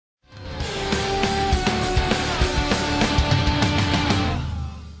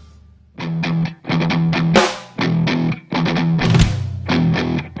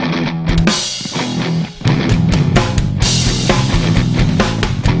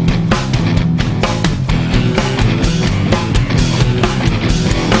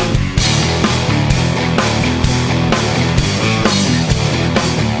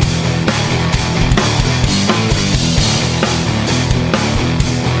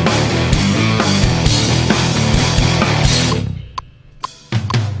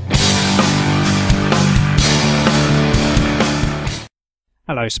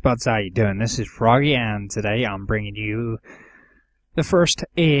Hello Spuds, how you doing? This is Froggy, and today I'm bringing you the first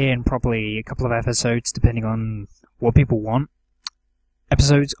in probably a couple of episodes, depending on what people want,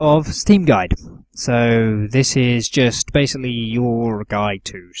 episodes of Steam Guide. So this is just basically your guide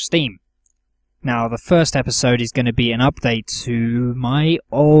to Steam. Now the first episode is going to be an update to my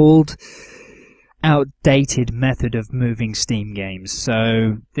old, outdated method of moving Steam games.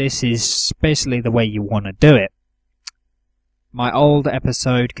 So this is basically the way you want to do it. My old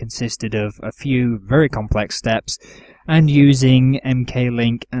episode consisted of a few very complex steps and using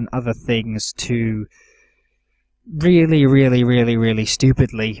MK-Link and other things to really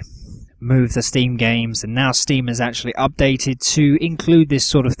stupidly move the Steam games, and now Steam has actually updated to include this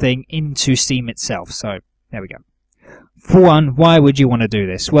sort of thing into Steam itself. So there we go. For one, why would you want to do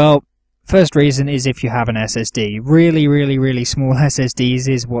this? Well, first reason is if you have an SSD. Really small SSDs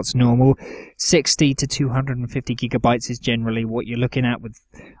is what's normal. 60 to 250 gigabytes is generally what you're looking at with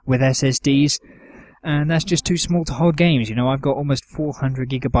SSDs. And that's just too small to hold games. You know, I've got almost 400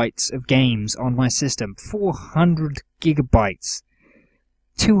 gigabytes of games on my system. 400 gigabytes.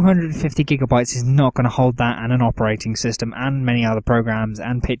 250 gigabytes is not going to hold that, and an operating system and many other programs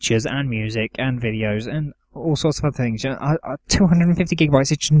and pictures and music and videos and all sorts of other things. 250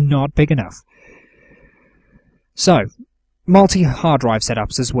 gigabytes is just not big enough. So, multi-hard drive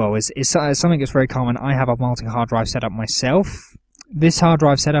setups as well is something that's very common. I have a multi-hard drive setup myself. This hard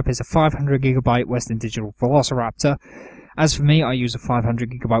drive setup is a 500 gigabyte Western Digital Velociraptor. As for me, I use a 500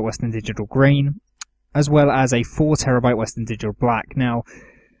 gigabyte Western Digital Green, as well as a 4 terabyte Western Digital Black. Now,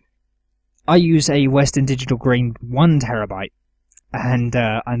 I use a Western Digital Green 1 terabyte. And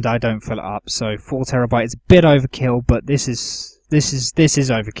I don't fill it up, so 4 terabyte is a bit overkill, but this is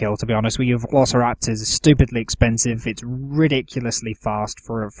overkill, to be honest with you. Velociraptor is stupidly expensive. It's ridiculously fast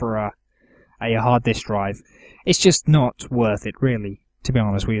for a hard disk drive. It's just not worth it, really. To be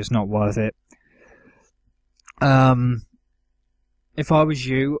honest with you, it's not worth it. If I was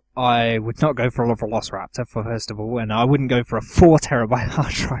you, I would not go for a Velociraptor, first of all, and I wouldn't go for a 4 terabyte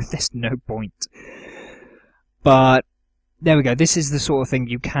hard drive. There's no point. But there we go. This is the sort of thing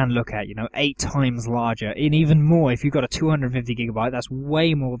you can look at, you know, 8 times larger. And even more, if you've got a 250 gigabyte, that's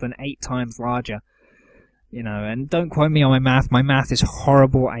way more than 8 times larger. You know, and don't quote me on my math. My math is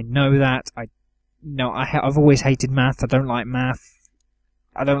horrible. I know that. I've always hated math. I don't like math.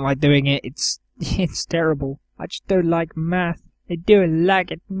 I don't like doing it. It's terrible. I just don't like math. I don't like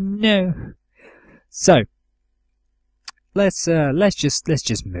it. No. So, let's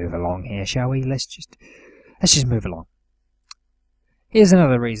just move along here, shall we? Let's just move along. Here's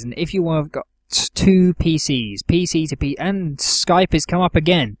another reason. If you have got 2 PCs, PC to PC, and Skype has come up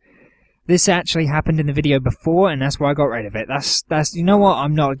again. This actually happened in the video before, and that's why I got rid of it. That's you know what?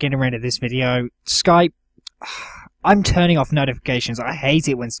 I'm not getting rid of this video. Skype, I'm turning off notifications. I hate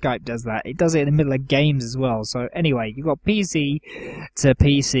it when Skype does that. It does it in the middle of games as well. So anyway, you've got PC to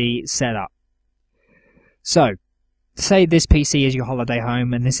PC setup. So, say this PC is your holiday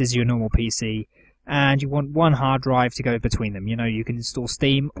home, and this is your normal PC. And you want one hard drive to go between them. You know, you can install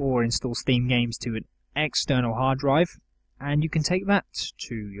Steam or install Steam games to an external hard drive, and you can take that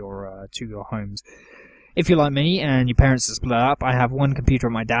to your homes. If you're like me and your parents are split up, I have one computer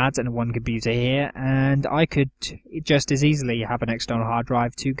at my dad's and one computer here, and I could just as easily have an external hard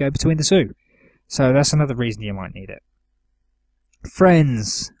drive to go between the two. So that's another reason you might need it.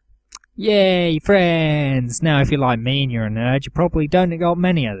 Friends. Yay, friends! Now, if you're like me and you're a nerd, you probably don't got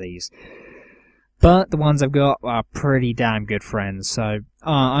many of these. But the ones I've got are pretty damn good friends, so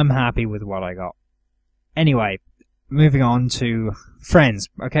I'm happy with what I got. Anyway, moving on to friends,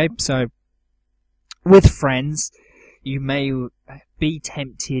 okay? So, with friends, you may be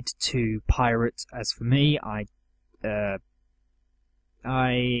tempted to pirate. As for me, I don't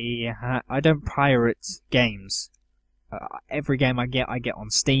pirate games. Every game I get on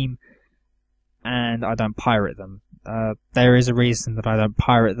Steam, and I don't pirate them. There is a reason that I don't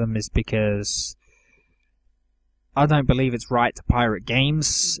pirate them, is because I don't believe it's right to pirate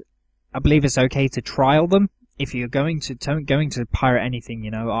games. I believe it's okay to trial them. If you're going to pirate anything,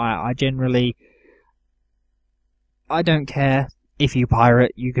 you know, I don't care if you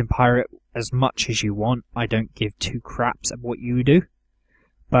pirate. You can pirate as much as you want. I don't give 2 craps at what you do.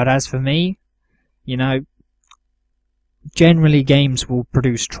 But as for me, you know, generally games will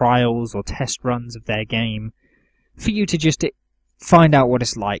produce trials or test runs of their game for you to just find out what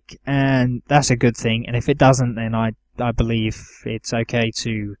it's like, and that's a good thing. And if it doesn't, then I believe it's okay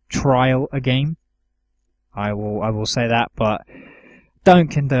to trial a game. I will say that, but don't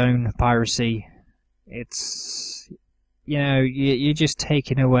condone piracy. It's, you know, you're just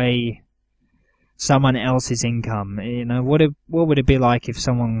taking away someone else's income. You know, what would it be like if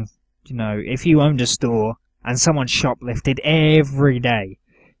someone, you know, if you owned a store and someone shoplifted every day?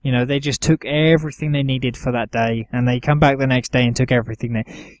 You know, they just took everything they needed for that day, and they come back the next day and took everything there.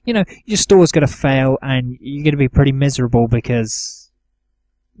 You know, your store's going to fail, and you're going to be pretty miserable because,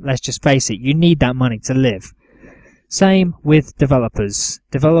 let's just face it, you need that money to live. Same with developers.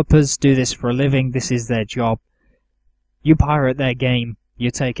 Developers do this for a living. This is their job. You pirate their game, you're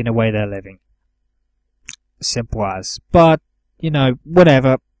taking away their living. Simple as. But, you know,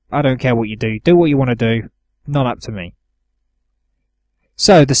 whatever. I don't care what you do. Do what you want to do. Not up to me.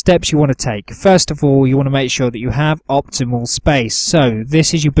 So, the steps you want to take. First of all, you want to make sure that you have optimal space. So,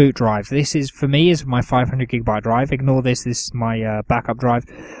 this is your boot drive. This is, for me, is my 500GB drive. Ignore this. This is my backup drive.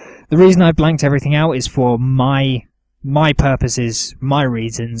 The reason I blanked everything out is for my purposes, my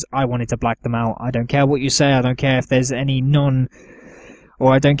reasons. I wanted to black them out. I don't care what you say. I don't care if there's any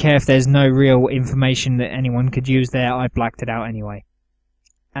I don't care if there's no real information that anyone could use there. I blacked it out anyway.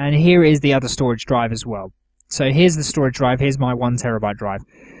 And here is the other storage drive as well. So here's the storage drive, here's my 1TB drive.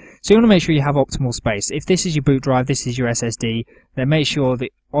 So you want to make sure you have optimal space. If this is your boot drive, this is your SSD, then make sure that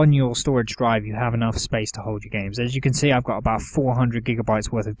on your storage drive you have enough space to hold your games. As you can see, I've got about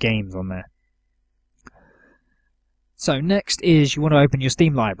 400GB worth of games on there. So next is you want to open your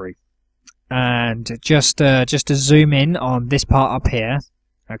Steam library. And just to zoom in on this part up here,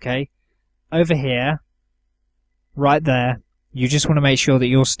 okay, over here, right there, you just want to make sure that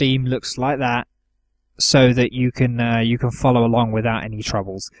your Steam looks like that, so that you can follow along without any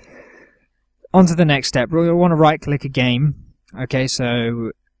troubles. On to the next step. We want to right click a game. Okay,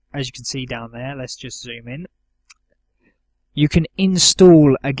 so as you can see down there, let's just zoom in. You can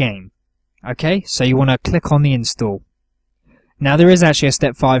install a game. Okay, so you want to click on the install. Now there is actually a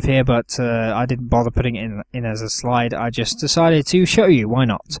step 5 here, but I didn't bother putting it in as a slide. I just decided to show you, why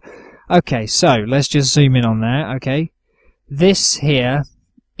not? Okay, so let's just zoom in on there. Okay, this here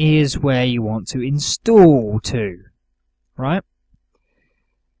is where you want to install to, right?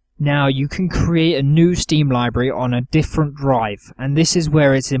 Now you can create a new Steam library on a different drive, and this is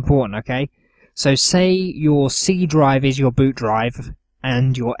where it's important, okay? So say your C drive is your boot drive,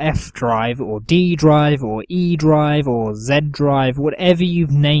 and your F drive, or D drive, or E drive, or Z drive, whatever you've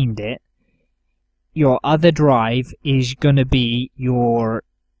named it, your other drive is going to be your,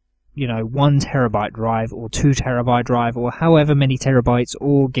 you know, 1TB drive or 2TB drive, or however many terabytes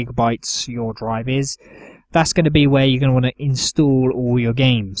or gigabytes your drive is. That's going to be where you're going to want to install all your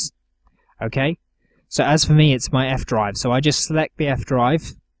games. Okay? So as for me, it's my F drive. So I just select the F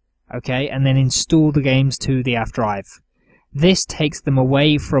drive, okay, and then install the games to the F drive. This takes them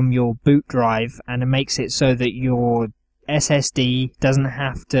away from your boot drive, and it makes it so that your SSD doesn't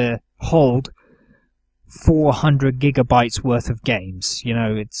have to hold 400GB worth of games. You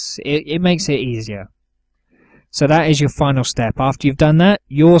know, it makes it easier. So that is your final step. After you've done that,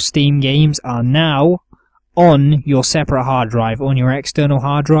 your Steam games are now on your separate hard drive, on your external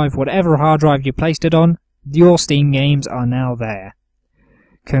hard drive, whatever hard drive you placed it on, your Steam games are now there.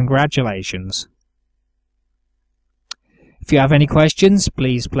 Congratulations. If you have any questions,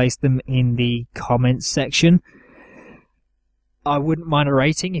 please place them in the comments section. I wouldn't mind a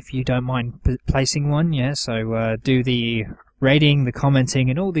rating if you don't mind placing one, yeah, so do the rating, the commenting,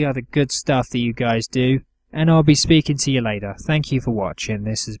 and all the other good stuff that you guys do, and I'll be speaking to you later. Thank you for watching.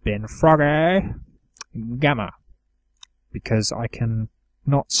 This has been Froggy Gamma, because I can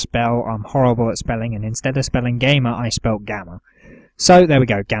not spell, I'm horrible at spelling, and instead of spelling gamer, I spelled gamma. So, there we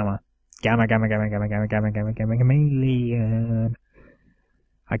go, gamma. Gamma, gamma, gamma, gamma, gamma, gamma, gamma, gamma, chameleon.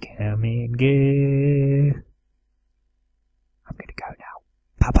 I come and go. I'm gonna go now.